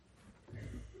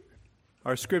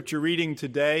Our scripture reading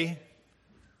today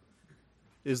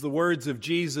is the words of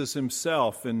Jesus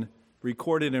himself and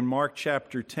recorded in Mark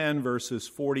chapter 10, verses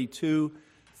 42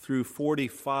 through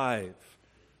 45.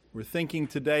 We're thinking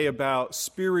today about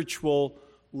spiritual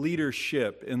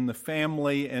leadership in the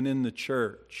family and in the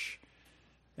church.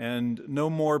 And no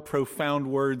more profound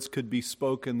words could be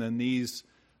spoken than these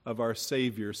of our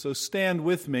Savior. So stand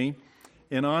with me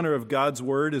in honor of God's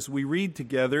word as we read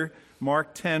together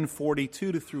Mark 10,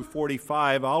 42 through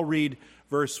 45. I'll read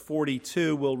verse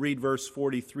 42. We'll read verse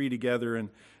 43 together and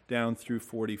down through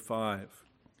 45.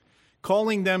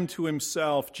 Calling them to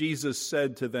himself, Jesus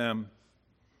said to them,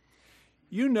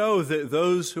 "You know that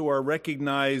those who are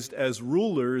recognized as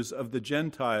rulers of the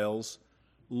Gentiles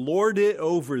lord it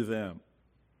over them,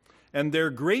 and their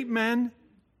great men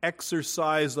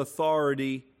exercise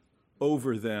authority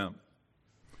over them.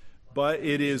 But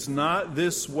it is not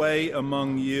this way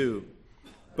among you.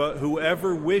 But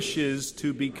whoever wishes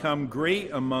to become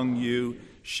great among you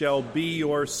shall be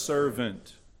your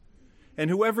servant. And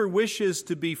whoever wishes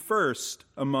to be first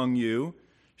among you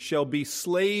shall be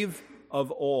slave of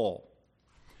all.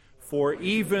 For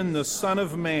even the Son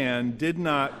of Man did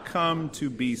not come to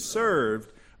be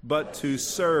served, but to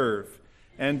serve,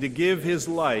 and to give his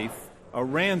life a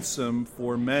ransom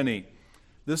for many."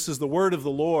 This is the word of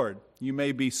the Lord. You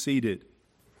may be seated.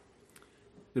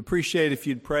 I'd appreciate if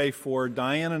you'd pray for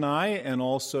Diane and I, and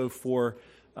also for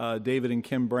David and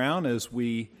Kim Brown as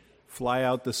we fly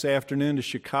out this afternoon to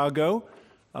Chicago,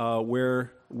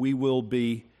 where we will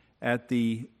be at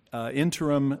the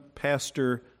Interim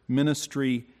Pastor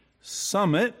Ministry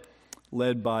Summit,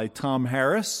 led by Tom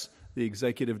Harris, the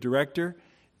Executive Director,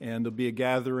 and there'll be a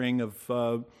gathering of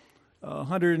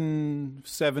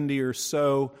 170 or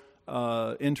so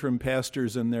interim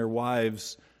pastors and their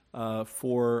wives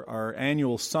for our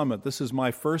annual summit. This is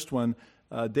my first one.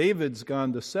 David's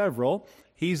gone to several.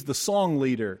 He's the song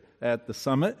leader at the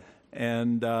summit,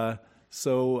 and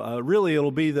so really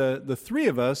it'll be the three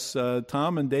of us,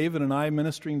 Tom and David and I,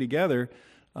 ministering together.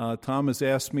 Tom has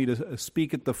asked me to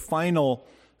speak at the final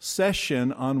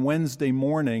session on Wednesday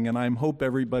morning, and I hope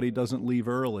everybody doesn't leave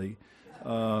early.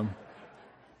 I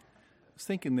was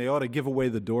thinking they ought to give away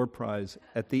the door prize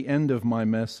at the end of my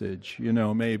message. You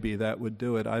know, maybe that would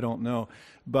do it. I don't know.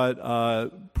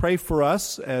 But pray for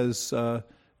us as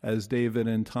David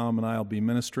and Tom and I will be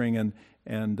ministering,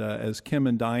 and as Kim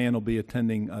and Diane will be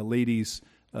attending ladies'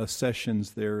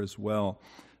 sessions there as well.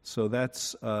 So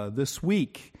that's this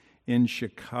week in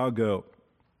Chicago.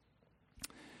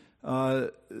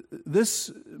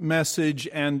 This message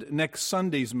and next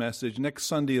Sunday's message, next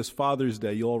Sunday is Father's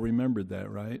Day. You all remembered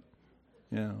that, right?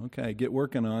 Yeah, okay, get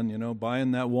working on,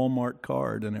 buying that Walmart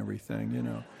card and everything,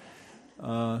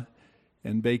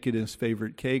 and baking his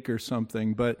favorite cake or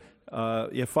something. But,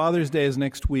 Father's Day is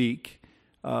next week,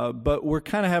 but we're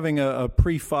kind of having a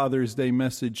pre-Father's Day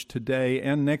message today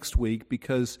and next week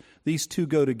because these two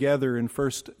go together in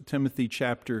 1 Timothy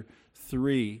chapter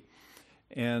 3.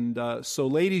 And so,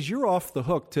 ladies, you're off the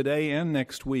hook today and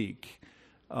next week.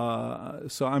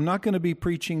 So I'm not going to be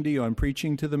preaching to you. I'm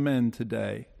preaching to the men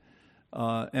today.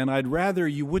 And I'd rather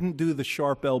you wouldn't do the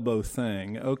sharp elbow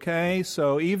thing, okay?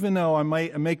 So even though I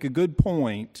might make a good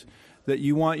point that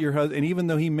you want your husband, and even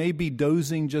though he may be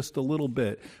dozing just a little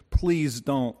bit, please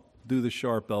don't do the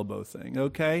sharp elbow thing,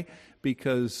 okay?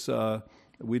 Because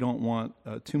we don't want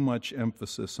too much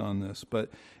emphasis on this.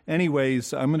 But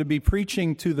anyways, I'm going to be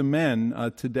preaching to the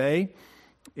men today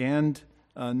and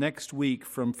next week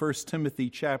from 1 Timothy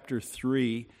chapter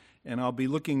 3, and I'll be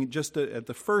looking just at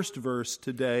the first verse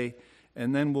today,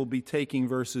 and then we'll be taking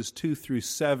verses 2 through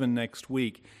 7 next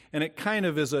week. And it kind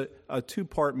of is a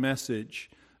two-part message.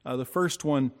 The first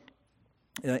one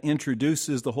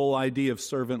introduces the whole idea of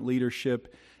servant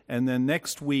leadership, and then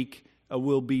next week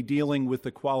we'll be dealing with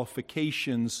the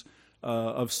qualifications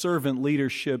of servant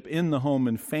leadership in the home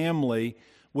and family,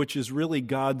 which is really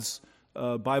God's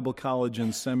Bible college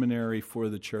and seminary for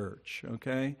the church,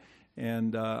 okay?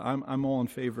 And I'm all in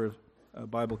favor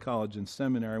of Bible college and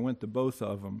seminary. I went to both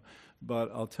of them.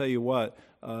 But I'll tell you what,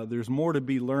 there's more to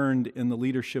be learned in the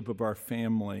leadership of our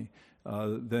family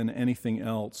than anything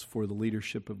else for the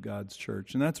leadership of God's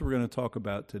church. And that's what we're going to talk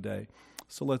about today.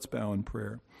 So let's bow in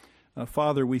prayer.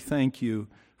 Father, we thank you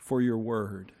for your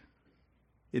word.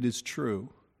 It is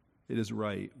true. It is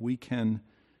right. We can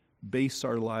base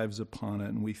our lives upon it,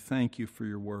 and we thank you for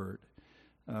your word.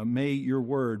 May your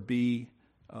word be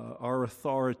our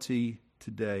authority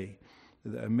today.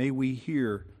 May we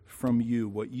hear from you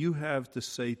what you have to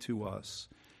say to us.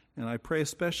 And I pray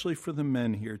especially for the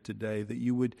men here today that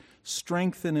you would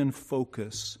strengthen and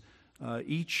focus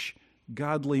each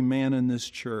godly man in this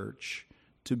church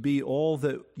to be all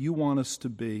that you want us to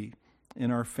be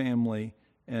in our family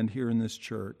and here in this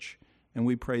church. And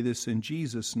we pray this in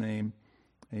Jesus' name.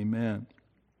 Amen.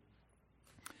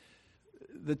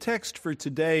 The text for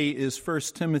today is 1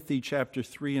 Timothy chapter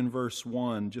 3 and verse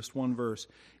 1, just one verse.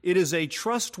 It is a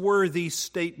trustworthy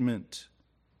statement.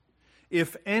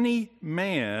 If any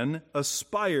man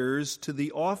aspires to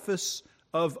the office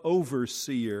of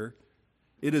overseer,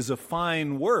 it is a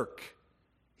fine work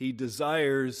he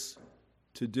desires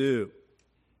to do.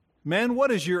 Men, what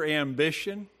is your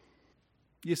ambition?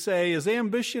 You say, is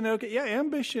ambition okay? Yeah,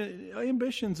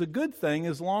 ambition's a good thing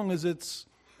as long as it's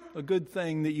a good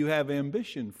thing that you have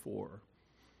ambition for.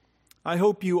 I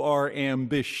hope you are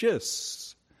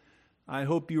ambitious. I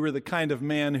hope you are the kind of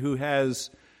man who has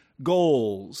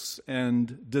goals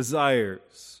and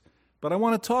desires. But I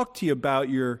want to talk to you about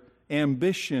your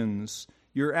ambitions,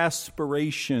 your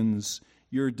aspirations,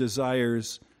 your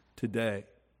desires today.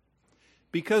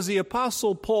 Because the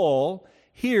Apostle Paul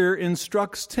here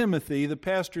instructs Timothy, the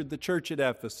pastor of the church at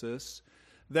Ephesus,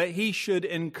 that he should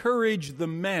encourage the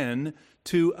men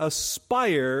to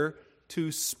aspire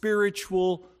to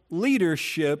spiritual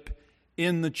leadership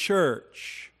in the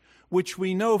church, which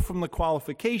we know from the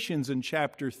qualifications in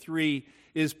chapter 3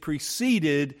 is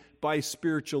preceded by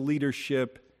spiritual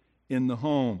leadership in the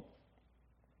home.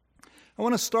 I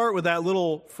want to start with that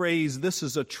little phrase, this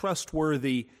is a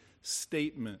trustworthy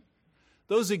statement.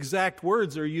 Those exact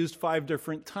words are used 5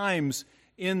 different times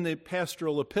in the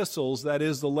pastoral epistles, that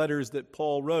is, the letters that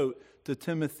Paul wrote to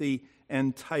Timothy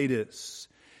and Titus.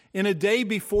 In a day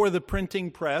before the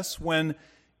printing press, when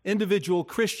individual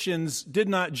Christians did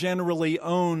not generally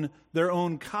own their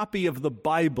own copy of the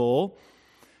Bible,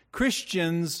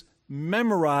 Christians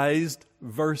memorized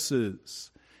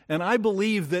verses. And I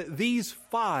believe that these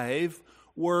 5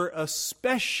 were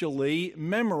especially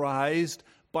memorized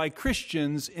by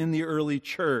Christians in the early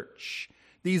church.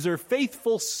 These are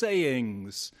faithful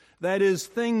sayings, that is,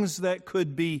 things that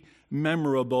could be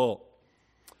memorable.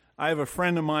 I have a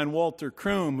friend of mine, Walter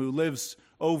Kroom, who lives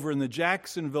over in the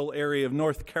Jacksonville area of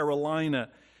North Carolina,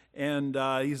 and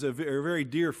he's a very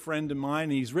dear friend of mine.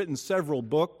 He's written several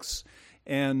books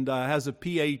and has a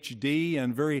PhD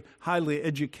and very highly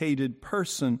educated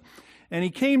person. And he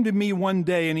came to me one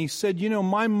day and he said, you know,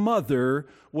 my mother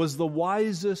was the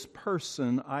wisest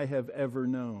person I have ever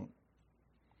known.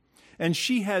 And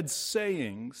she had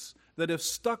sayings that have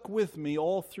stuck with me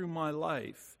all through my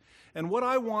life. And what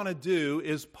I want to do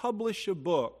is publish a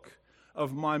book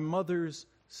of my mother's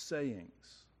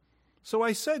sayings. So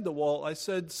I said to Walt,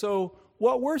 so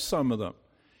what were some of them?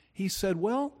 He said,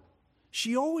 well,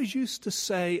 she always used to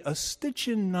say, a stitch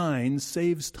in 9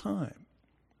 saves time.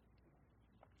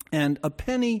 And a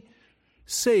penny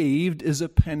saved is a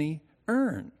penny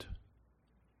earned.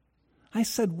 I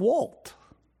said, Walt,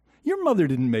 your mother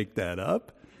didn't make that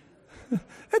up.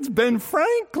 That's Ben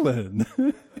Franklin.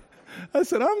 I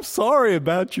said, I'm sorry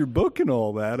about your book and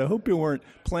all that. I hope you weren't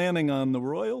planning on the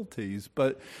royalties.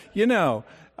 But, you know,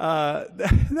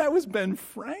 that was Ben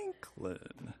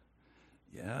Franklin.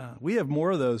 Yeah, we have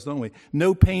more of those, don't we?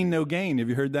 No pain, no gain. Have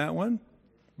you heard that one?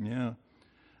 Yeah.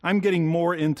 I'm getting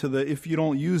more into the if you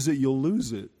don't use it, you'll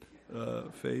lose it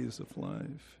phase of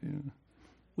life. Yeah.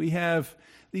 We have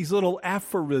these little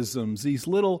aphorisms, these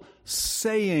little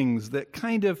sayings that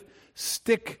kind of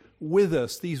stick with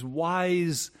us, these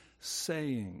wise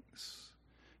sayings.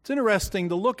 It's interesting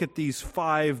to look at these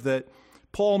 5 that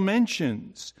Paul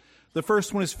mentions. The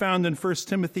first one is found in 1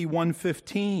 Timothy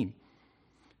 1:15.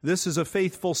 This is a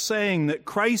faithful saying that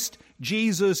Christ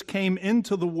Jesus came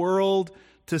into the world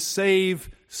to save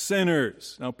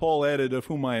sinners. Now, Paul added, of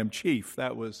whom I am chief.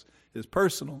 That was his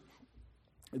personal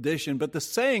addition. But the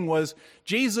saying was,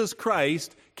 Jesus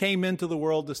Christ came into the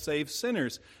world to save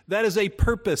sinners. That is a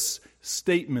purpose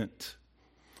statement.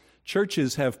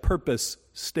 Churches have purpose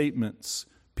statements.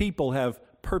 People have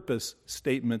purpose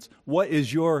statements. What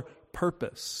is your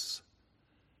purpose?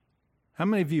 How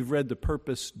many of you have read The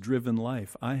Purpose-Driven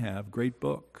Life? I have. Great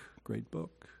book. Great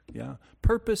book. Yeah.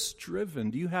 Purpose-driven.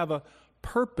 Do you have a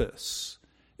purpose?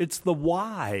 It's the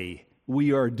why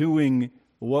we are doing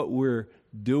what we're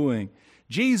doing.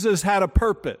 Jesus had a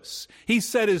purpose. He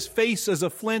set his face as a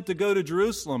flint to go to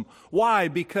Jerusalem. Why?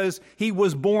 Because he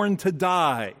was born to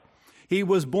die. He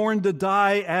was born to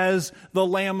die as the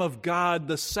Lamb of God,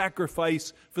 the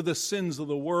sacrifice for the sins of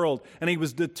the world. And he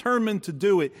was determined to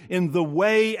do it in the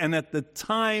way and at the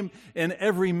time in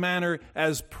every manner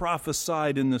as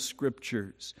prophesied in the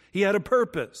Scriptures. He had a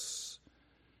purpose.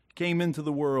 Came into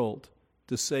the world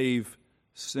to save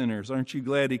sinners. Aren't you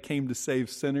glad he came to save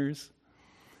sinners?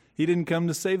 He didn't come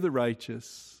to save the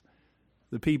righteous.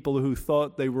 the people who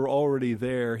thought they were already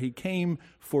there. He came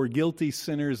for guilty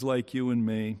sinners like you and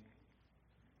me.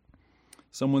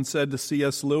 Someone said to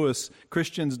C.S. Lewis,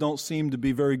 Christians don't seem to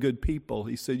be very good people.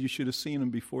 He said, you should have seen them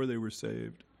before they were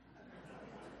saved.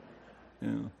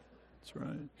 Yeah, that's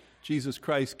right. Jesus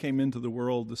Christ came into the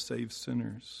world to save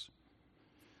sinners.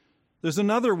 There's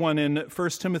another one in 1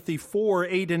 Timothy 4,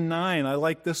 8 and 9. I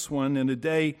like this one. In a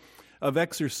day of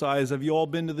exercise, have you all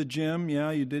been to the gym?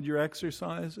 Yeah, you did your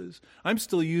exercises? I'm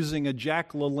still using a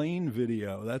Jack LaLanne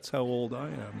video. That's how old I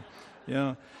am.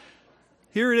 Yeah.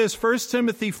 Here it is, 1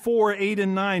 Timothy 4, 8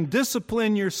 and 9.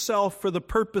 Discipline yourself for the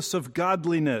purpose of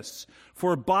godliness,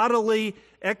 for bodily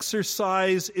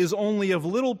exercise is only of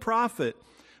little profit,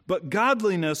 but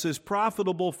godliness is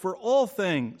profitable for all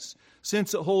things,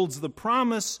 since it holds the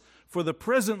promise for the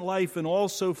present life and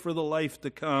also for the life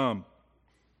to come.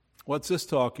 What's this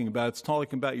talking about? It's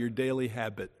talking about your daily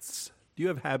habits. Do you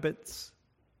have habits?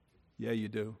 Yeah, you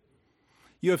do.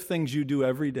 You have things you do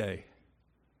every day.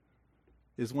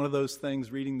 Is one of those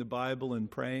things reading the Bible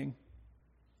and praying?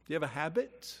 Do you have a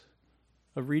habit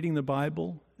of reading the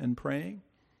Bible and praying?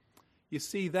 You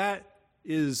see, that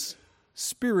is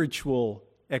spiritual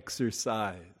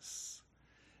exercise.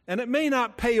 And it may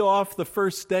not pay off the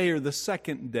first day or the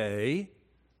second day,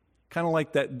 kind of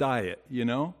like that diet, you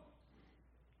know?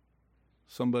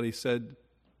 Somebody said,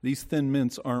 these Thin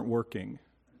Mints aren't working,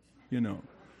 you know,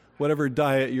 whatever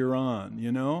diet you're on,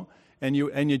 you know? And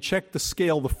you check the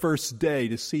scale the first day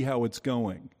to see how it's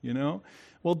going, you know?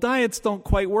 Well, diets don't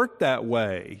quite work that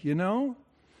way, you know?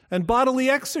 And bodily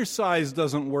exercise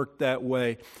doesn't work that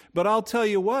way. But I'll tell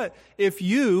you what, if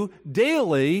you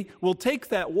daily will take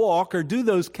that walk or do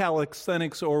those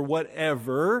calisthenics or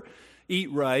whatever,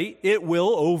 eat right, it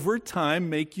will over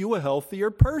time make you a healthier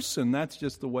person. That's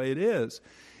just the way it is.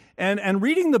 And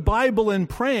reading the Bible and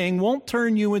praying won't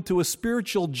turn you into a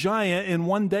spiritual giant in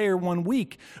one day or 1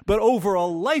 week, but over a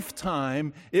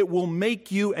lifetime, it will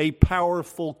make you a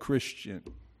powerful Christian.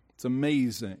 It's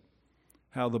amazing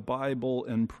how the Bible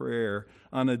and prayer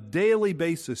on a daily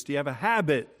basis, do you have a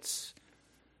habit?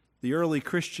 The early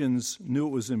Christians knew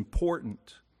it was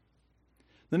important.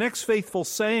 The next faithful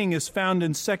saying is found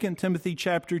in 2 Timothy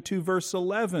chapter 2, verse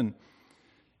 11.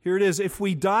 Here it is, if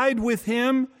we died with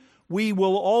him, we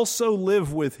will also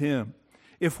live with him.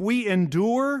 If we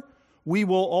endure, we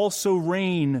will also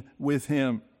reign with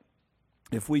him.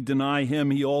 If we deny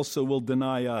him, he also will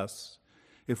deny us.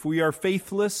 If we are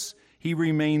faithless, he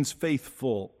remains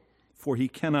faithful, for he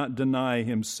cannot deny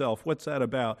himself. What's that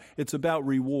about? It's about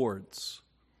rewards.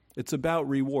 It's about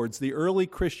rewards. The early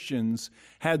Christians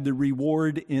had the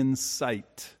reward in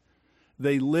sight.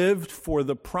 They lived for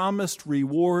the promised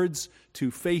rewards to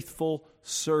faithful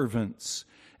servants.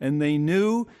 And they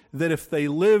knew that if they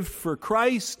lived for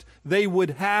Christ, they would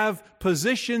have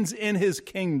positions in his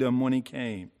kingdom when he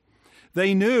came.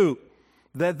 They knew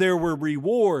that there were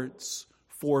rewards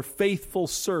for faithful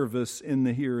service in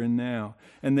the here and now.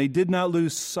 And they did not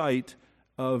lose sight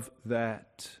of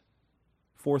that.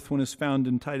 Fourth one is found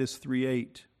in Titus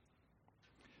 3:8.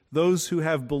 Those who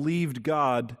have believed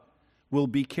God will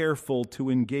be careful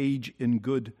to engage in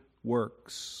good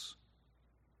works.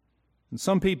 And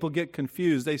some people get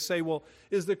confused. They say, well,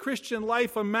 is the Christian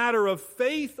life a matter of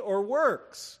faith or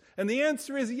works? And the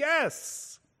answer is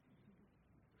yes.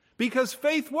 Because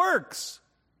faith works.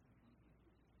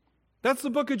 That's the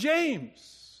book of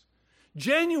James.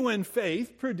 Genuine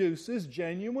faith produces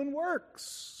genuine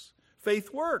works.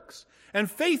 Faith works.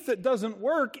 And faith that doesn't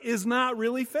work is not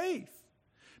really faith.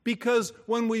 Because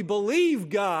when we believe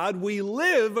God, we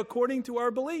live according to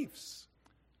our beliefs.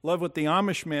 Love what the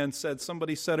Amish man said.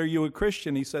 Somebody said, are you a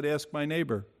Christian? He said, ask my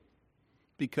neighbor.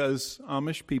 Because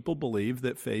Amish people believe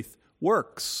that faith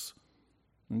works.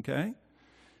 Okay?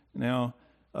 Now,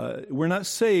 we're not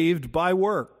saved by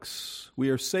works. We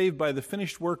are saved by the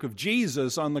finished work of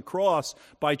Jesus on the cross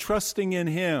by trusting in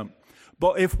him.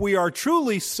 But if we are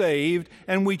truly saved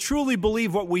and we truly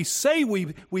believe what we say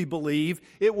we believe,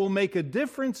 it will make a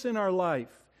difference in our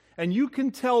life. And you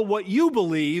can tell what you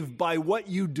believe by what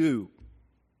you do.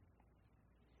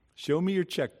 Show me your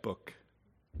checkbook,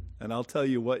 and I'll tell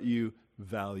you what you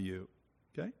value.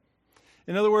 Okay?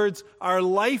 In other words, our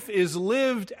life is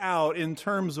lived out in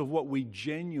terms of what we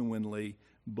genuinely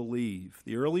believe.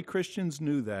 The early Christians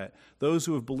knew that. Those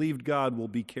who have believed God will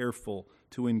be careful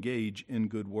to engage in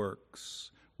good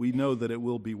works. We know that it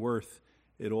will be worth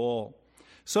it all.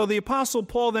 So the Apostle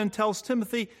Paul then tells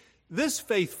Timothy this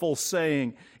faithful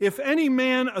saying, if any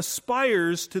man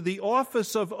aspires to the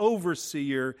office of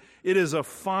overseer, it is a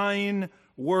fine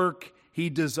work he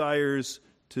desires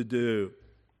to do.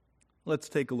 Let's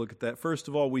take a look at that. First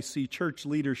of all, we see church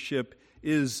leadership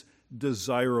is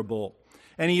desirable.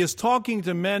 And he is talking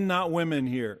to men, not women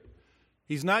here.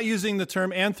 He's not using the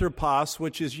term anthropos,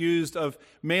 which is used of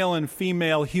male and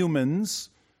female humans,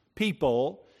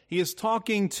 people. He is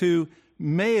talking to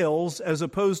males as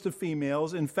opposed to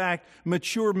females. In fact,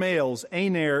 mature males,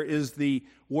 aner is the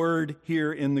word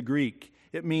here in the Greek.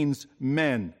 It means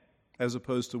men as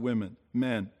opposed to women,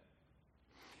 men.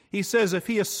 He says if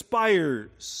he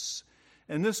aspires,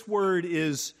 and this word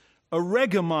is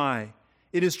aregomai.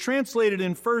 It is translated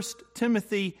in 1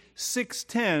 Timothy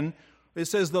 6:10. It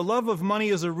says, the love of money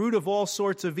is a root of all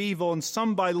sorts of evil, and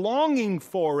some by longing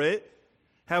for it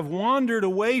have wandered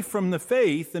away from the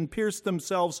faith and pierced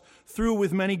themselves through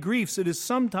with many griefs. It is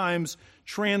sometimes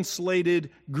translated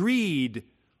greed,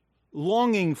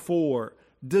 longing for,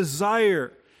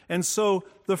 desire. And so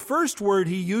the first word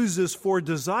he uses for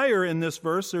desire in this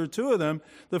verse, there are two of them,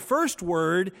 the first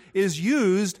word is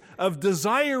used of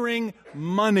desiring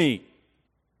money.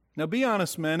 Now be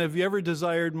honest, men, have you ever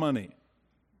desired money?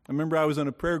 I remember I was in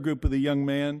a prayer group with a young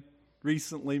man,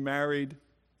 recently married.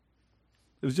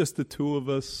 It was just the two of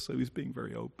us, so he was being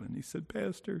very open. He said,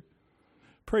 Pastor,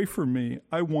 pray for me.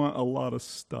 I want a lot of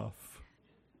stuff.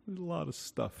 There's a lot of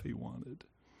stuff he wanted.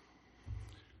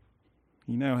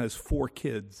 He now has 4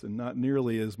 kids and not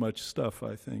nearly as much stuff,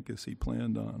 I think, as he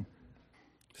planned on.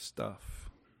 Stuff.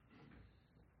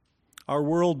 Our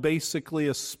world basically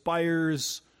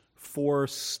aspires for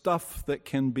stuff that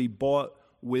can be bought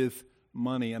with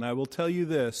money. And I will tell you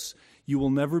this, you will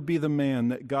never be the man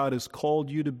that God has called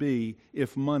you to be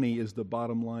if money is the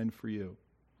bottom line for you.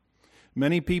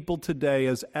 Many people today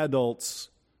as adults,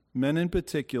 men in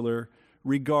particular,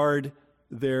 regard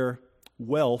their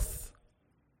wealth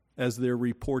as their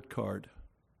report card.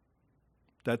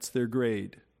 That's their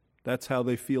grade. That's how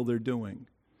they feel they're doing.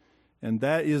 And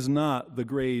that is not the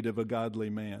grade of a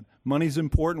godly man. Money's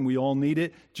important. We all need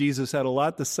it. Jesus had a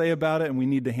lot to say about it, and we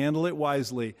need to handle it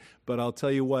wisely. But I'll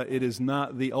tell you what, it is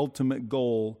not the ultimate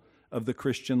goal of the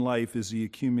Christian life is the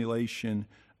accumulation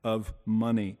of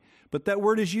money. But that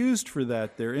word is used for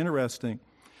that there. Interesting.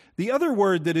 The other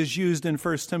word that is used in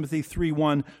 1 Timothy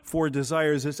 3:1 for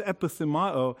desires is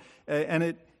epithumao, and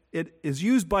it is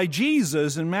used by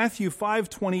Jesus in Matthew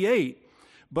 5:28.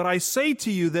 But I say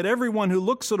to you that everyone who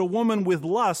looks at a woman with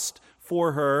lust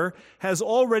for her has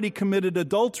already committed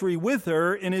adultery with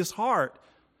her in his heart.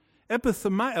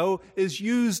 Epithumao is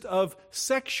used of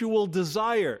sexual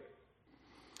desire.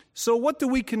 So what do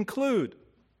we conclude?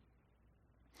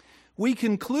 We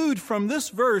conclude from this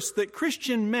verse that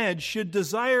Christian men should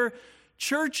desire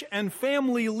church and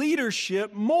family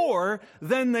leadership more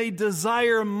than they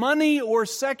desire money or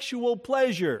sexual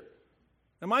pleasure.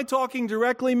 Am I talking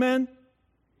directly, men?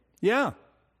 Yeah.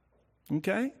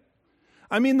 Okay.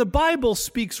 I mean, the Bible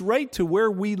speaks right to where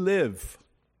we live.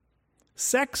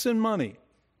 Sex and money.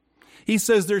 He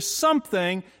says there's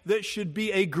something that should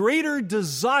be a greater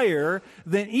desire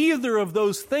than either of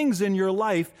those things in your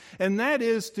life, and that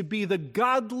is to be the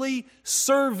godly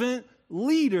servant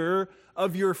leader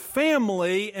of your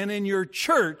family and in your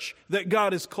church that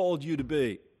God has called you to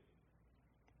be.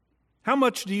 How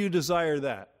much do you desire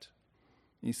that?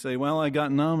 You say, well, I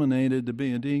got nominated to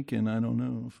be a deacon. I don't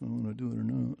know if I want to do it or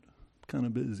not. I'm kind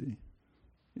of busy,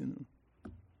 you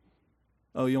know.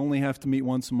 Oh, you only have to meet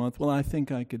once a month? Well, I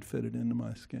think I could fit it into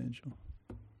my schedule.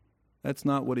 That's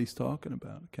not what he's talking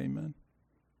about, okay, man?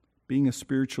 Being a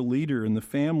spiritual leader in the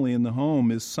family, in the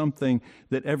home, is something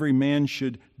that every man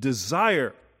should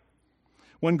desire.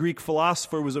 One Greek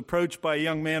philosopher was approached by a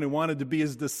young man who wanted to be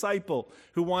his disciple,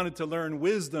 who wanted to learn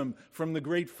wisdom from the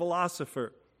great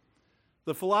philosopher.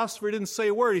 The philosopher didn't say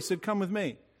a word. He said, come with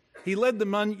me. He led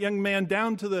the young man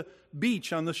down to the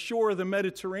beach on the shore of the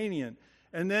Mediterranean.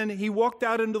 And then he walked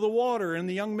out into the water, and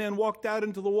the young man walked out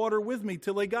into the water with me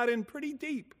till they got in pretty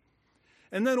deep.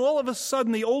 And then all of a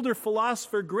sudden, the older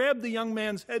philosopher grabbed the young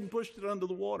man's head and pushed it under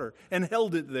the water and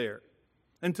held it there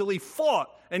until he fought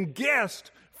and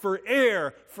gasped for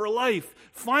air, for life.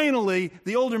 Finally,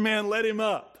 the older man let him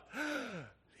up.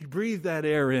 He breathed that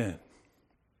air in.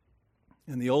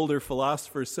 And the older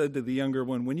philosopher said to the younger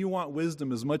one, when you want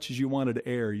wisdom as much as you wanted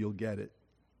air, you'll get it.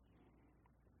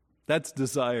 That's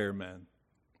desire, man.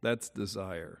 That's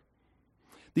desire.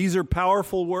 These are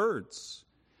powerful words.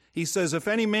 He says, if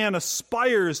any man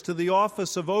aspires to the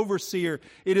office of overseer,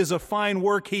 it is a fine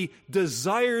work he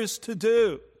desires to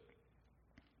do.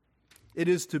 It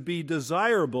is to be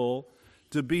desirable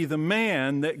to be the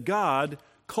man that God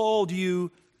called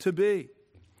you to be.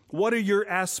 What are your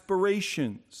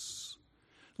aspirations?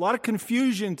 A lot of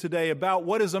confusion today about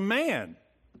what is a man,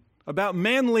 about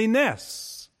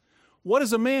manliness. What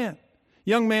is a man?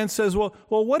 Young man says, well,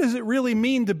 what does it really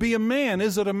mean to be a man?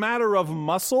 Is it a matter of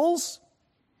muscles?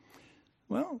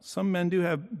 Well, some men do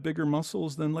have bigger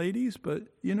muscles than ladies, but,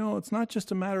 it's not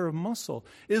just a matter of muscle.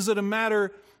 Is it a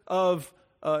matter of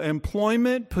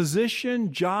employment,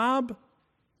 position, job,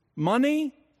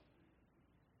 money,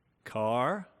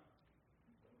 car,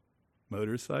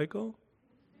 motorcycle,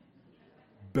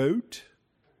 boat?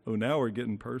 Oh, now we're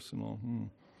getting personal.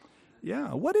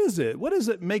 Yeah, what is it? What is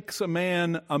it makes a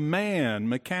man a man?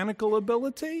 Mechanical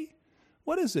ability?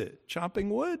 What is it?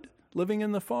 Chopping wood? Living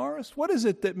in the forest? What is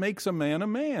it that makes a man a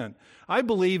man? I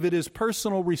believe it is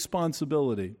personal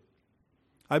responsibility.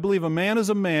 I believe a man is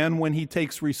a man when he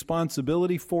takes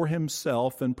responsibility for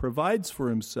himself and provides for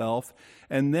himself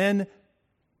and then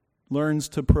learns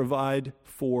to provide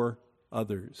for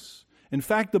others. In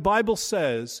fact, the Bible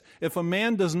says if a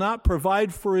man does not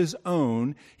provide for his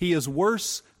own, he is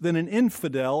worse than an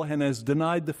infidel and has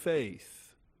denied the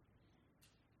faith.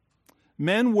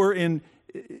 Men were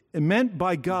meant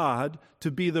by God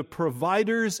to be the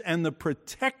providers and the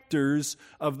protectors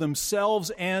of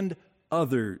themselves and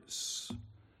others.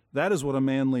 That is what a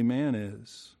manly man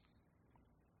is.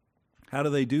 How do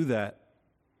they do that?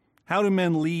 How do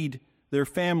men lead their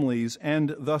families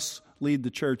and thus lead the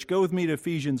church? Go with me to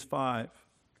Ephesians 5.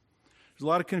 There's a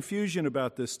lot of confusion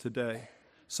about this today.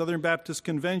 Southern Baptist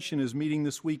Convention is meeting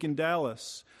this week in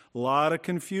Dallas. A lot of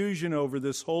confusion over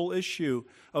this whole issue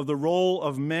of the role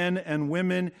of men and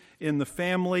women in the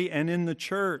family and in the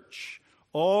church.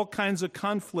 All kinds of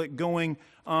conflict going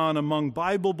on among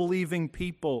Bible-believing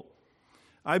people.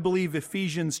 I believe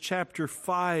Ephesians chapter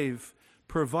 5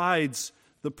 provides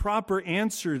the proper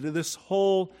answer to this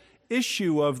whole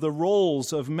issue of the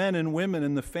roles of men and women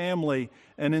in the family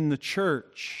and in the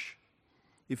church.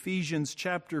 Ephesians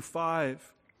chapter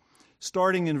 5,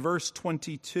 starting in verse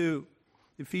 22.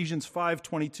 Ephesians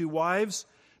 5:22, wives,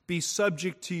 be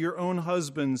subject to your own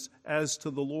husbands as to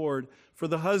the Lord. For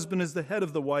the husband is the head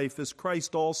of the wife, as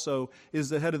Christ also is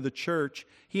the head of the church,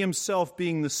 he himself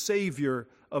being the Savior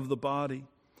of the body.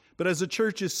 But as the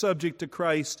church is subject to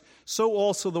Christ, so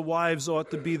also the wives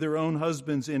ought to be their own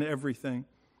husbands in everything.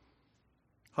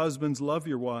 Husbands, love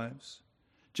your wives,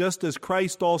 just as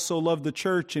Christ also loved the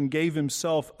church and gave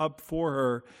himself up for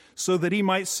her, so that he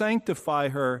might sanctify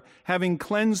her, having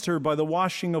cleansed her by the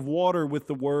washing of water with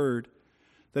the word,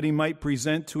 that he might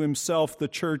present to himself the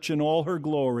church in all her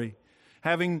glory,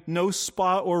 having no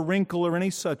spot or wrinkle or any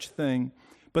such thing,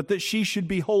 but that she should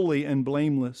be holy and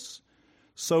blameless.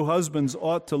 So husbands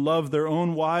ought to love their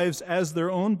own wives as their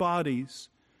own bodies.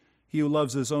 He who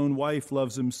loves his own wife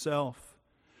loves himself.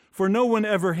 For no one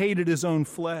ever hated his own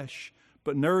flesh,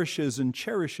 but nourishes and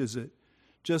cherishes it,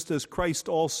 just as Christ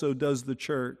also does the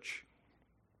church,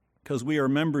 because we are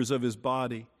members of his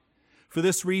body. For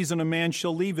this reason a man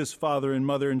shall leave his father and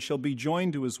mother and shall be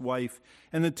joined to his wife,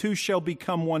 and the two shall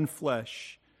become one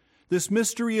flesh. This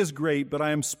mystery is great, but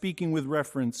I am speaking with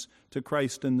reference to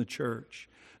Christ and the church.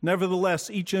 Nevertheless,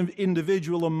 each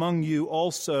individual among you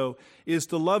also is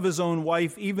to love his own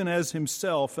wife even as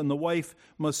himself, and the wife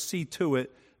must see to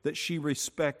it that she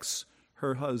respects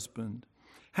her husband.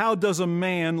 How does a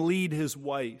man lead his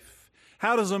wife?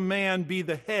 How does a man be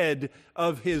the head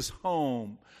of his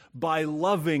home? By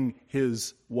loving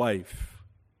his wife.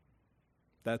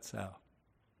 That's how.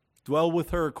 Dwell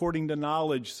with her according to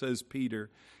knowledge, says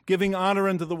Peter, giving honor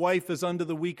unto the wife as unto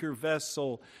the weaker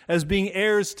vessel, as being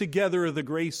heirs together of the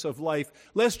grace of life,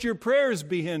 lest your prayers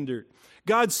be hindered.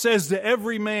 God says to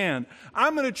every man,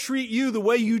 I'm going to treat you the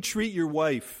way you treat your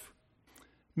wife.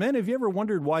 Men, have you ever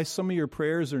wondered why some of your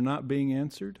prayers are not being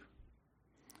answered?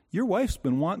 Your wife's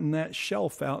been wanting that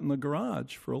shelf out in the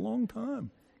garage for a long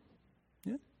time.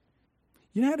 Yeah.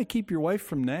 You know how to keep your wife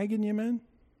from nagging you, men?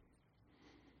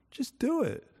 Just do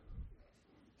it.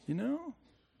 You know?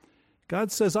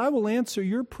 God says, I will answer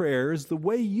your prayers the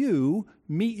way you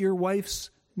meet your wife's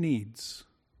needs.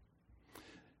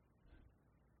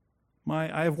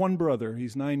 I have one brother.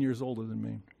 He's 9 years older than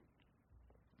me.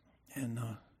 And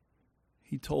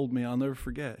he told me, I'll never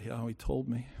forget how he told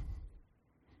me.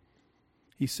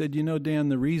 He said, you know, Dan,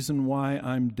 the reason why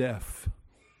I'm deaf,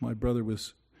 my brother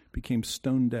became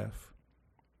stone deaf.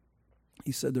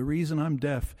 He said, the reason I'm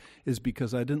deaf is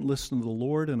because I didn't listen to the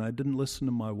Lord and I didn't listen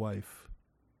to my wife.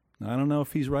 Now, I don't know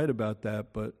if he's right about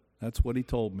that, but that's what he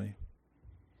told me.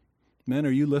 Men,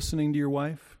 are you listening to your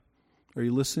wife? Are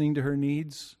you listening to her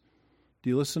needs? Do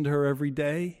you listen to her every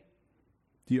day?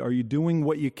 Are you doing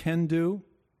what you can do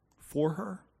for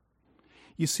her?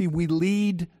 You see, we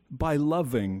lead by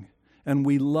loving, and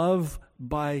we love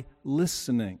by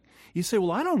listening. You say,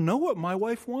 well, I don't know what my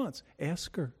wife wants.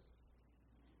 Ask her.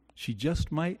 She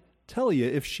just might tell you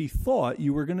if she thought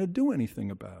you were going to do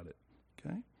anything about it.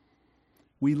 Okay?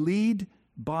 We lead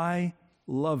by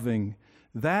loving.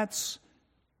 That's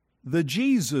the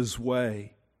Jesus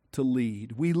way to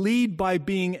lead. We lead by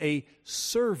being a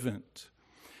servant.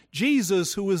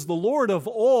 Jesus, who is the Lord of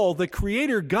all, the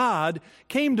Creator God,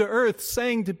 came to earth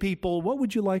saying to people, what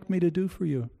would you like me to do for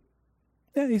you?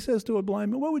 Yeah, he says to a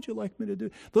blind man, what would you like me to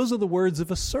do? Those are the words of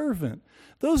a servant.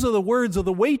 Those are the words of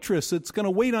the waitress that's going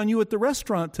to wait on you at the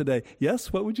restaurant today.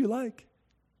 Yes, what would you like?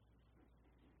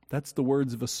 That's the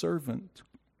words of a servant.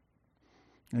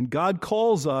 And God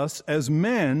calls us as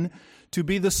men to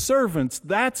be the servants.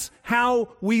 That's how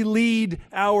we lead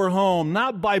our home,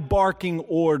 not by barking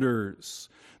orders,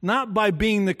 not by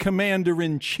being the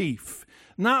commander-in-chief,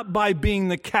 not by being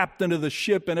the captain of the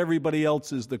ship and everybody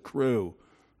else is the crew.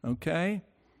 Okay?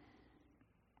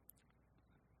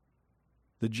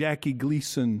 The Jackie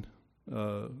Gleason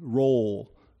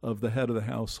role of the head of the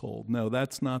household. No,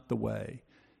 that's not the way.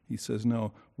 He says,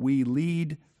 no, we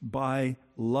lead by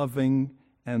loving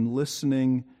and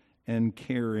listening and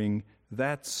caring.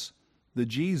 That's the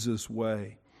Jesus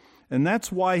way. And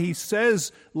that's why he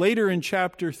says later in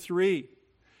chapter 3,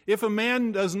 if a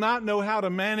man does not know how to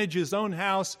manage his own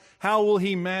house, how will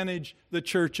he manage the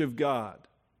church of God?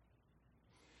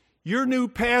 Your new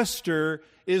pastor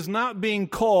is not being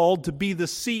called to be the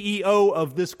CEO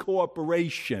of this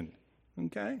corporation.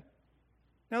 Okay?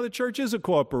 Now, the church is a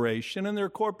corporation, and there are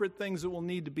corporate things that will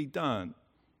need to be done.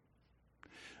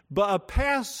 But a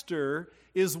pastor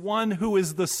is one who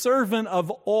is the servant of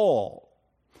all.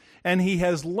 And he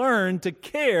has learned to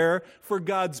care for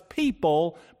God's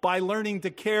people by learning to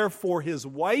care for his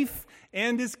wife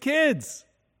and his kids.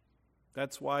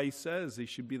 That's why he says he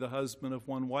should be the husband of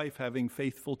one wife, having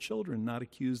faithful children, not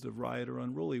accused of riot or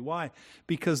unruly. Why?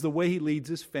 Because the way he leads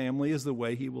his family is the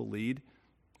way he will lead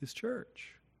his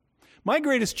church. My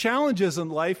greatest challenges in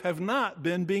life have not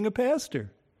been being a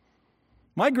pastor.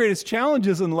 My greatest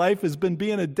challenges in life has been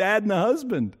being a dad and a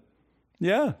husband.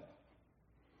 Yeah.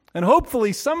 And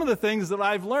hopefully some of the things that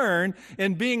I've learned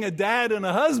in being a dad and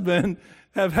a husband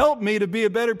have helped me to be a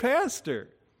better pastor.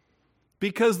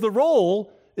 Because the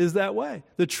role is that way.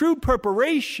 The true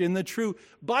preparation, the true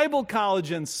Bible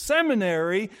college and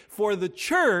seminary for the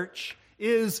church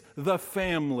is the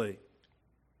family.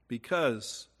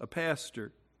 Because a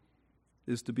pastor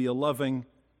is to be a loving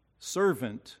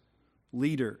servant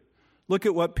leader. Look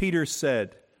at what Peter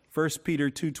said, 1 Peter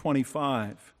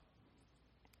 2:25.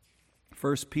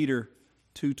 1 Peter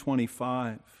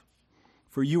 2:25.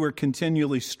 For you were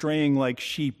continually straying like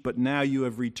sheep, but now you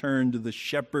have returned to the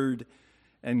shepherd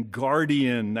and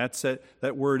guardian. That's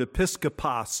that word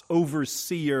episkopos,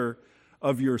 overseer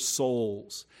of your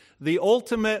souls. The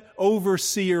ultimate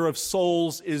overseer of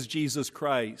souls is Jesus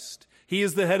Christ. He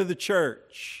is the head of the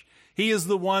church. He is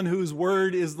the one whose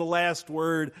word is the last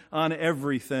word on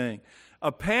everything.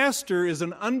 A pastor is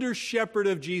an under-shepherd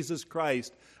of Jesus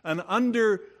Christ, an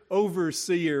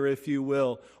under-overseer, if you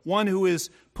will, one who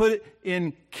is put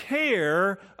in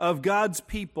care of God's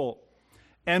people.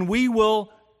 And we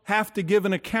will have to give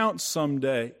an account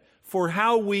someday for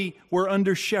how we were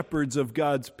under-shepherds of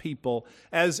God's people,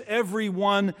 as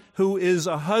everyone who is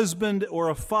a husband or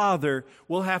a father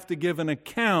will have to give an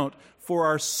account for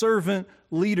our servant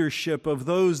leadership of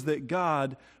those that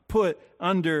God put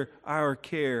under our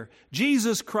care.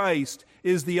 Jesus Christ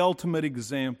is the ultimate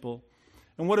example.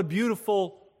 And what a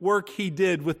beautiful work he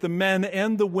did with the men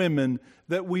and the women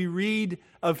that we read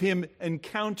of him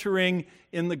encountering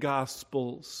in the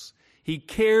Gospels. He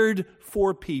cared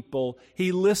for people.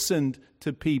 He listened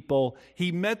to people.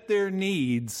 He met their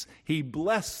needs. He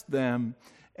blessed them.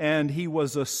 And he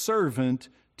was a servant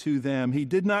to them. He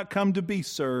did not come to be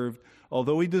served,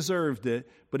 although he deserved it,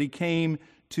 but he came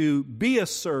to be a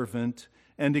servant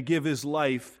and to give his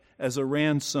life as a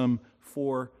ransom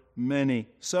for many.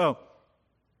 So,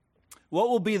 what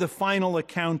will be the final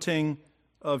accounting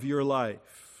of your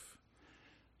life?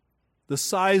 The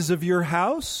size of your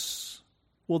house?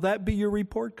 Will that be your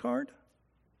report card?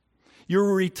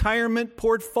 Your retirement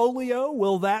portfolio?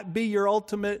 Will that be your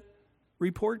ultimate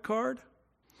report card?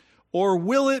 Or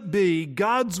will it be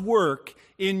God's work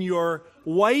in your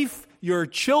wife, your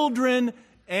children,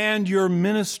 and your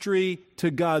ministry to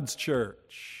God's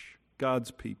church,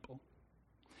 God's people?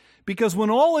 Because when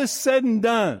all is said and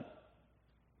done,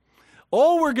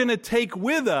 all we're going to take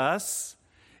with us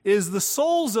is the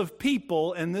souls of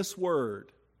people and this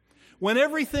word. When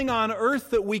everything on earth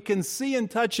that we can see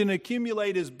and touch and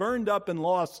accumulate is burned up and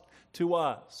lost to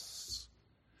us,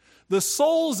 the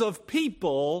souls of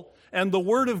people and the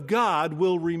word of God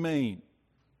will remain.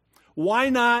 Why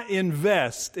not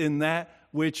invest in that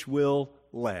which will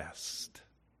last?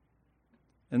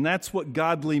 And that's what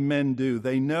godly men do.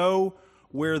 They know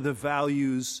where the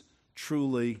values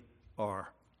truly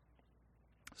are.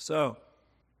 So,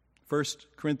 1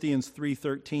 Corinthians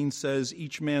 3:13 says,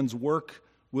 each man's work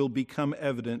will become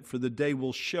evident, for the day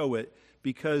will show it,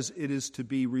 because it is to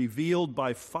be revealed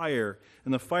by fire,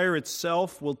 and the fire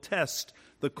itself will test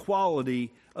the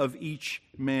quality of each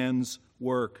man's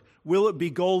work. Will it be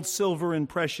gold, silver, and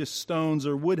precious stones,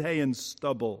 or wood, hay, and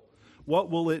stubble? What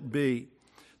will it be?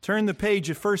 Turn the page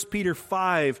of 1 Peter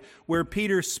 5, where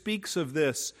Peter speaks of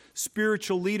this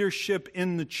spiritual leadership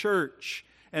in the church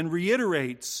and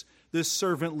reiterates this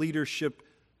servant leadership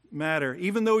matter.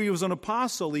 Even though he was an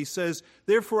apostle, he says,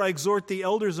 therefore I exhort the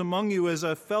elders among you as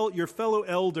your fellow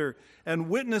elder and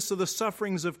witness of the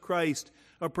sufferings of Christ,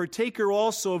 a partaker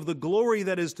also of the glory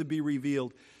that is to be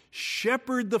revealed.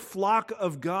 Shepherd the flock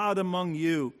of God among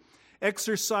you,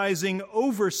 exercising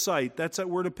oversight. That's that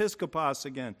word episkopos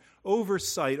again.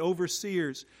 Oversight,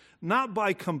 overseers. Not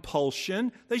by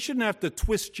compulsion. They shouldn't have to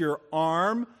twist your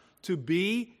arm to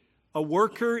be a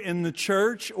worker in the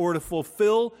church or to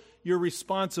fulfill your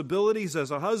responsibilities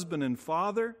as a husband and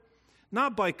father.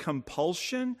 Not by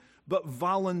compulsion, but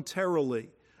voluntarily,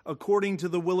 according to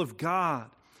the will of God.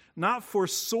 Not for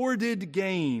sordid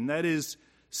gain, that is,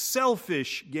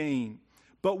 selfish gain,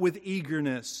 but with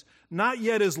eagerness. Not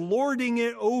yet as lording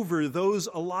it over those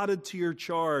allotted to your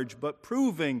charge, but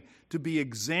proving to be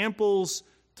examples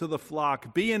to the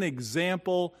flock. Be an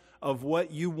example of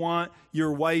what you want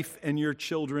your wife and your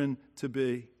children to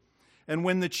be. And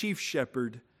when the chief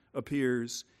shepherd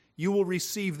appears, you will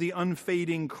receive the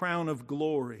unfading crown of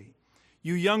glory.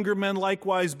 You younger men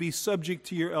likewise be subject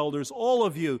to your elders. All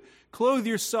of you, clothe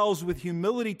yourselves with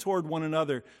humility toward one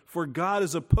another, for God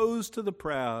is opposed to the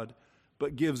proud,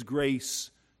 but gives grace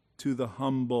to the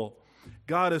humble.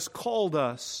 God has called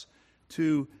us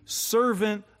to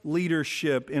servant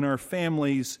leadership in our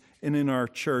families and in our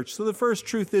church. So the first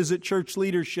truth is that church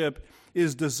leadership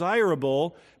is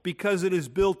desirable because it is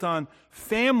built on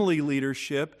family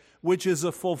leadership, which is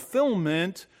a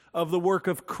fulfillment of the work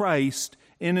of Christ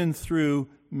in and through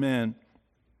men.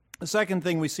 The second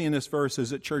thing we see in this verse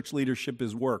is that church leadership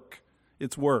is work.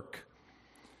 It's work.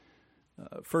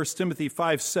 1 Timothy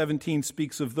 5:17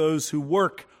 speaks of those who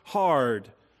work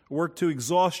hard, work to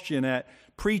exhaustion at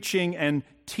preaching and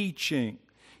teaching.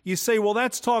 You say, well,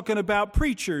 that's talking about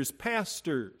preachers,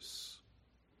 pastors.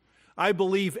 I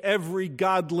believe every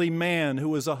godly man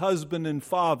who is a husband and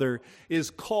father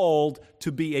is called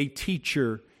to be a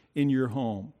teacher in your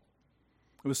home.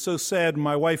 It was so sad.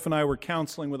 My wife and I were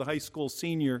counseling with a high school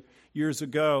senior years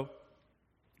ago.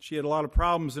 She had a lot of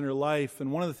problems in her life,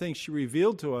 and one of the things she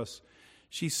revealed to us,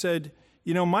 she said,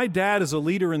 my dad is a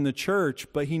leader in the church,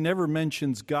 but he never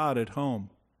mentions God at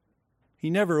home. He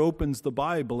never opens the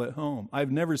Bible at home.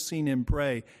 I've never seen him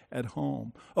pray at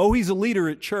home. Oh, he's a leader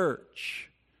at church,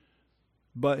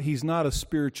 but he's not a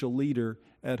spiritual leader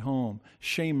at home.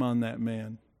 Shame on that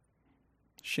man.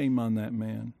 Shame on that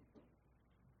man.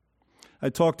 I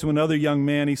talked to another young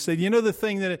man. He said, the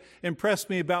thing that impressed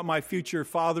me about my future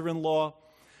father-in-law,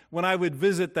 when I would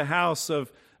visit the house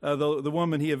of the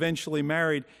woman he eventually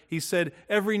married, he said,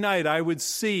 every night I would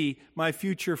see my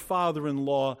future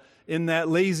father-in-law in that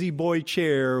lazy boy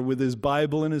chair with his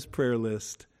Bible and his prayer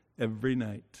list every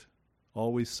night.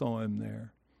 Always saw him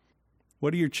there.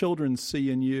 What do your children see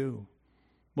in you?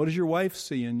 What does your wife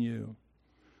see in you?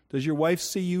 Does your wife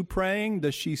see you praying?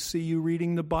 Does she see you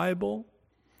reading the Bible?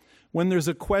 When there's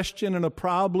a question and a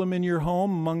problem in your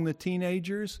home among the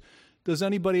teenagers, does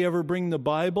anybody ever bring the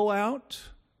Bible out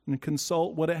and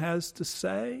consult what it has to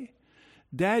say?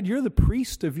 Dad, you're the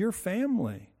priest of your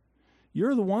family.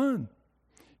 You're the one.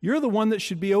 You're the one that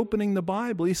should be opening the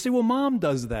Bible. You say, well, Mom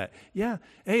does that. Yeah,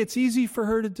 hey, it's easy for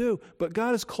her to do, but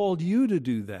God has called you to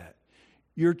do that.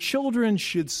 Your children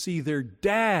should see their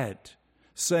dad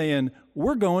saying,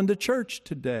 we're going to church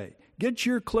today. Get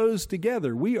your clothes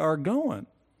together. We are going.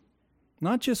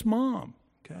 Not just Mom,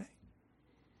 okay?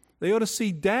 They ought to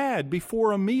see Dad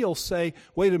before a meal say,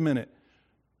 wait a minute,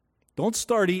 don't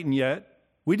start eating yet.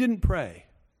 We didn't pray.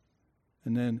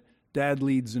 And then Dad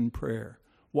leads in prayer.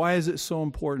 Why is it so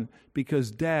important? Because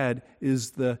Dad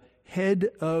is the head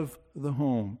of the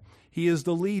home. He is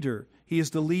the leader. He is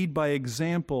to lead by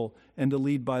example and to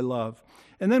lead by love.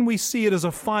 And then we see it as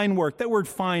a fine work. That word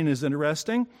fine is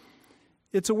interesting.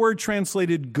 It's a word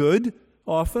translated good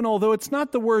often, although it's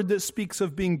not the word that speaks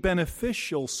of being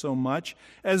beneficial so much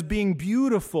as being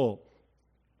beautiful,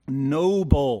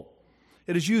 noble.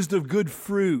 It is used of good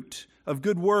fruit, of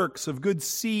good works, of good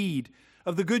seed,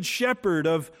 of the good shepherd,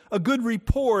 of a good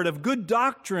report, of good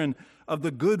doctrine, of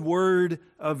the good word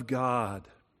of God.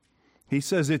 He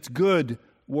says it's good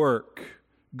work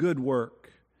good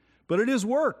work. But it is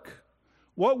work.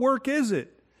 What work is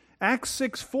it? Acts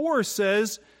 6:4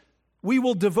 says, we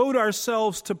will devote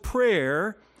ourselves to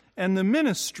prayer and the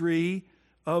ministry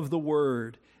of the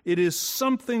word. It is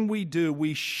something we do.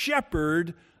 We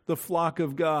shepherd the flock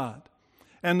of God.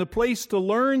 And the place to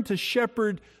learn to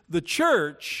shepherd the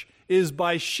church is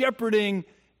by shepherding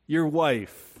your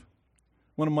wife.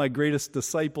 One of my greatest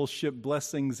discipleship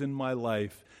blessings in my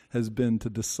life has been to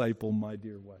disciple my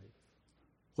dear wife.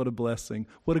 What a blessing.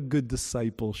 What a good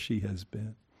disciple she has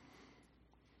been.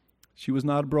 She was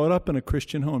not brought up in a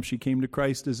Christian home. She came to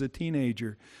Christ as a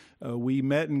teenager. We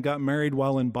met and got married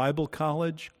while in Bible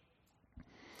college.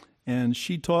 And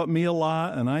she taught me a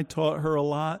lot, and I taught her a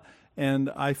lot. And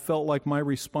I felt like my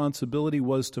responsibility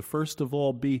was to first of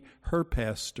all be her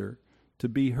pastor, to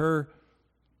be her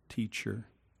teacher.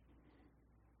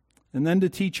 And then to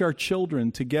teach our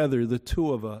children together, the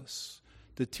two of us,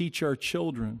 to teach our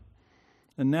children.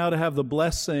 And now to have the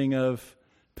blessing of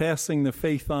passing the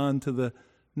faith on to the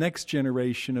next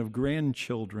generation of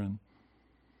grandchildren.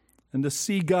 And to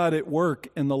see God at work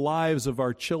in the lives of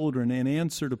our children in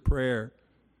answer to prayer.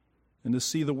 And to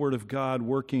see the Word of God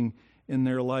working in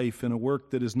their life in a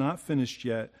work that is not finished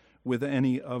yet with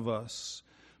any of us.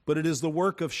 But it is the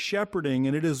work of shepherding,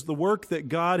 and it is the work that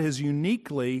God has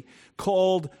uniquely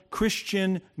called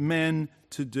Christian men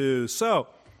to do. So,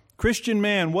 Christian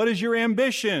man, what is your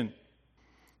ambition?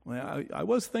 Well, I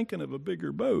was thinking of a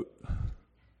bigger boat.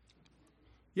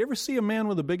 You ever see a man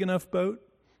with a big enough boat?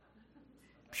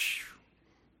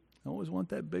 I always want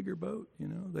that bigger boat, you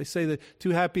know. They say the two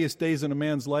happiest days in a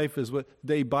man's life is what the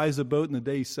day he buys a boat and the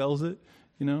day he sells it,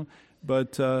 you know.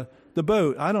 But the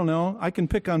boat, I don't know. I can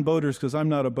pick on boaters because I'm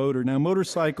not a boater. Now,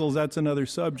 motorcycles, that's another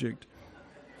subject.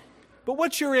 But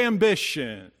what's your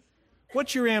ambition?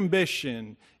 What's your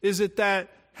ambition? Is it that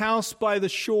house by the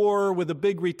shore with a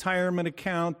big retirement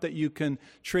account that you can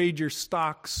trade your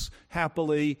stocks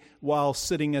happily while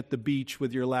sitting at the beach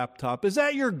with your laptop? Is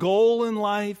that your goal in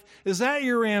life? Is that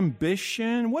your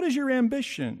ambition? What is your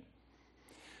ambition?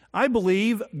 I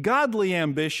believe godly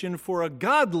ambition for a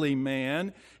godly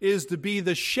man is to be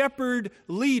the shepherd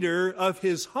leader of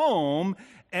his home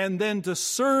and then to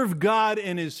serve God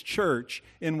in his church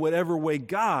in whatever way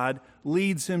God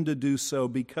leads him to do so,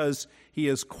 because he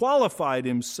has qualified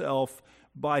himself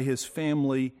by his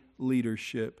family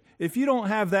leadership. If you don't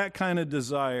have that kind of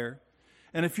desire,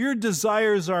 and if your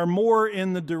desires are more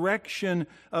in the direction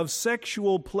of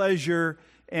sexual pleasure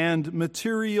and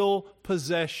material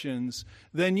possessions,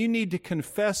 then you need to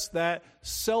confess that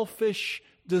selfish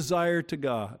desire to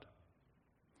God.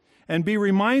 And be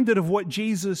reminded of what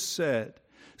Jesus said.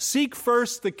 Seek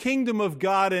first the kingdom of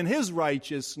God and His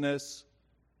righteousness,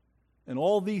 and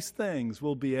all these things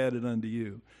will be added unto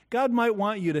you. God might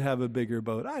want you to have a bigger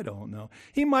boat. I don't know.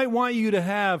 He might want you to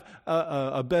have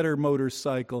a better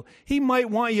motorcycle. He might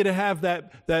want you to have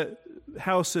that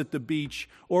house at the beach,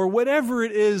 or whatever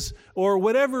it is, or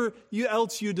whatever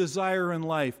else you desire in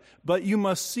life. But you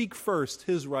must seek first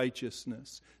His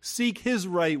righteousness. Seek His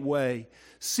right way.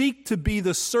 Seek to be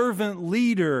the servant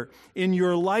leader in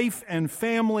your life and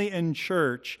family and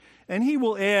church. And He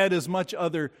will add as much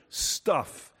other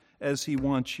stuff as He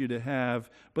wants you to have.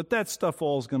 But that stuff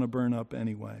all is going to burn up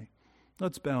anyway.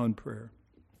 Let's bow in prayer.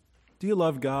 Do you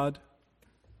love God?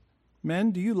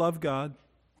 Men, do you love God?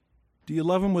 Do you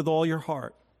love Him with all your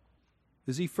heart?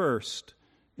 Is He first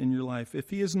in your life? If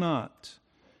He is not,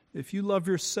 if you love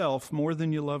yourself more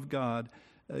than you love God,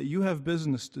 you have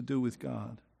business to do with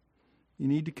God. You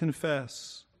need to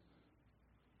confess,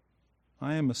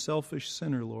 I am a selfish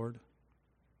sinner, Lord.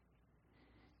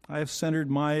 I have centered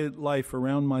my life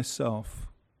around myself.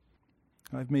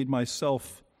 I've made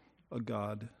myself a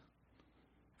God.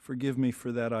 Forgive me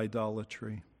for that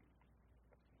idolatry.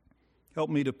 Help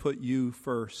me to put you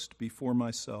first before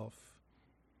myself.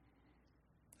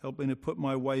 Help me to put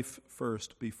my wife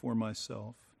first before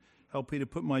myself. Help me to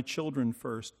put my children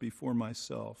first before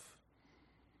myself.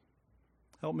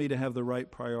 Help me to have the right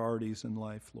priorities in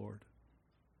life, Lord.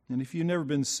 And if you've never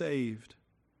been saved,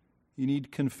 you need to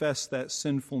confess that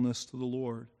sinfulness to the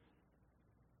Lord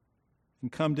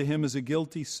and come to Him as a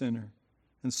guilty sinner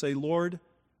and say, Lord,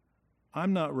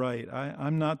 I'm not right.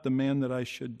 I'm not the man that I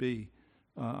should be.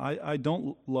 I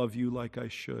don't love you like I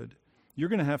should. You're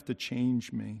going to have to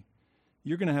change me.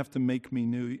 You're going to have to make me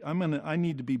new. I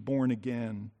need to be born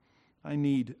again. I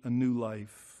need a new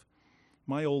life.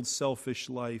 My old selfish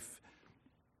life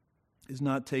is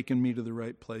not taking me to the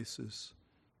right places.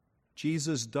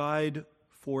 Jesus died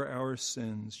for our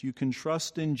sins. You can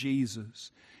trust in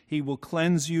Jesus. He will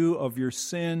cleanse you of your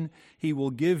sin. He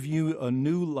will give you a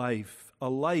new life, a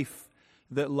life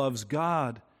that loves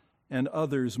God and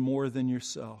others more than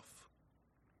yourself.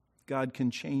 God can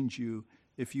change you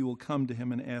if you will come to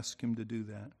Him and ask Him to do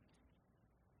that.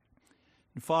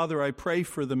 And Father, I pray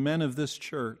for the men of this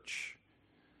church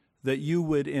that you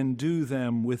would endue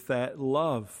them with that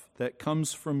love that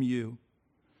comes from you,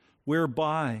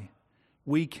 whereby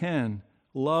we can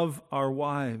love our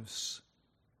wives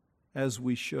as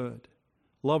we should,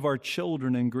 love our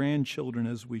children and grandchildren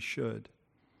as we should,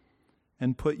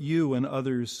 and put you and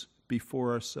others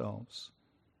before ourselves.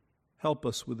 Help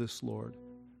us with this, Lord.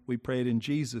 We pray it in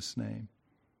Jesus' name.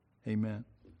 Amen.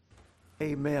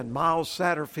 Amen. Miles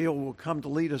Satterfield will come to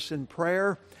lead us in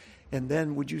prayer. And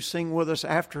then would you sing with us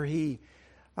after he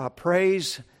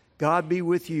prays, God be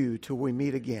with you till we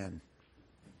meet again.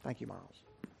 Thank you, Miles.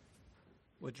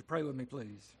 Would you pray with me,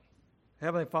 please?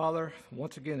 Heavenly Father,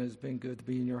 once again it has been good to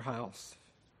be in your house,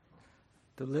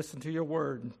 to listen to your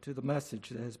word and to the message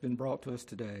that has been brought to us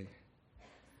today.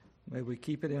 May we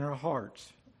keep it in our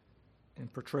hearts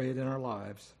and portray it in our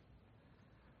lives.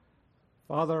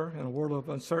 Father, in a world of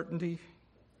uncertainty,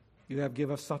 you have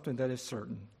given us something that is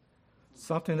certain,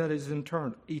 something that is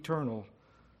eternal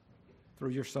through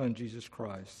your Son, Jesus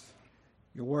Christ.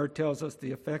 Your word tells us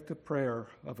the effective prayer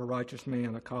of a righteous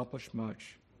man accomplished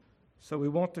much. So we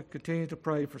want to continue to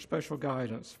pray for special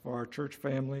guidance for our church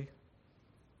family,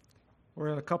 where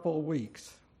in a couple of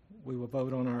weeks we will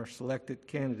vote on our selected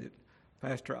candidate,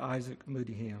 Pastor Isaac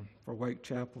Moodyham, for Wake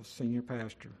Chapel's senior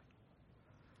pastor.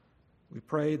 We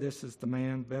pray this is the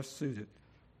man best suited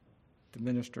to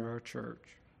minister our church.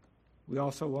 We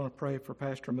also want to pray for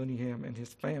Pastor Moodyham and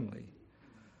his family,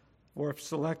 or if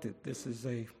selected, this is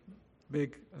a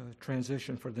big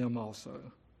transition for them also.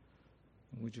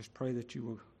 And we just pray that you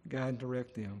will guide and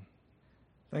direct them.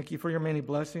 Thank you for your many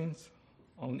blessings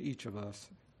on each of us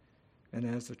and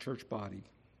as a church body.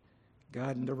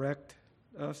 Guide and direct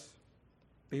us.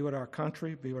 Be with our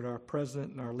country, be with our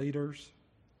president and our leaders.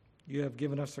 You have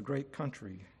given us a great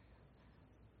country,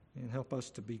 and help us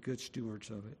to be good stewards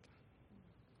of it.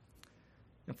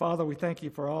 And Father, we thank you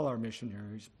for all our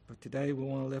missionaries, but today we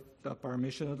want to lift up our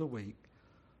mission of the week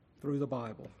through the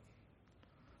Bible.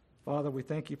 Father, we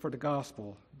thank you for the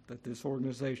gospel that this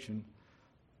organization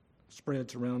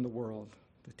spreads around the world,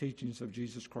 the teachings of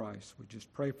Jesus Christ. We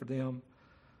just pray for them,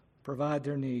 provide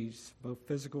their needs, both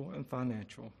physical and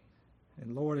financial.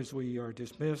 And Lord, as we are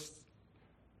dismissed,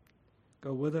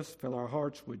 go with us, fill our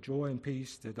hearts with joy and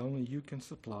peace that only you can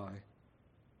supply.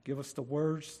 Give us the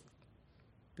words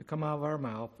to come out of our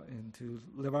mouth and to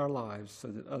live our lives so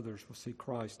that others will see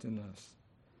Christ in us.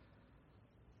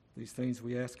 These things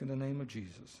we ask in the name of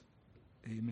Jesus. Amen.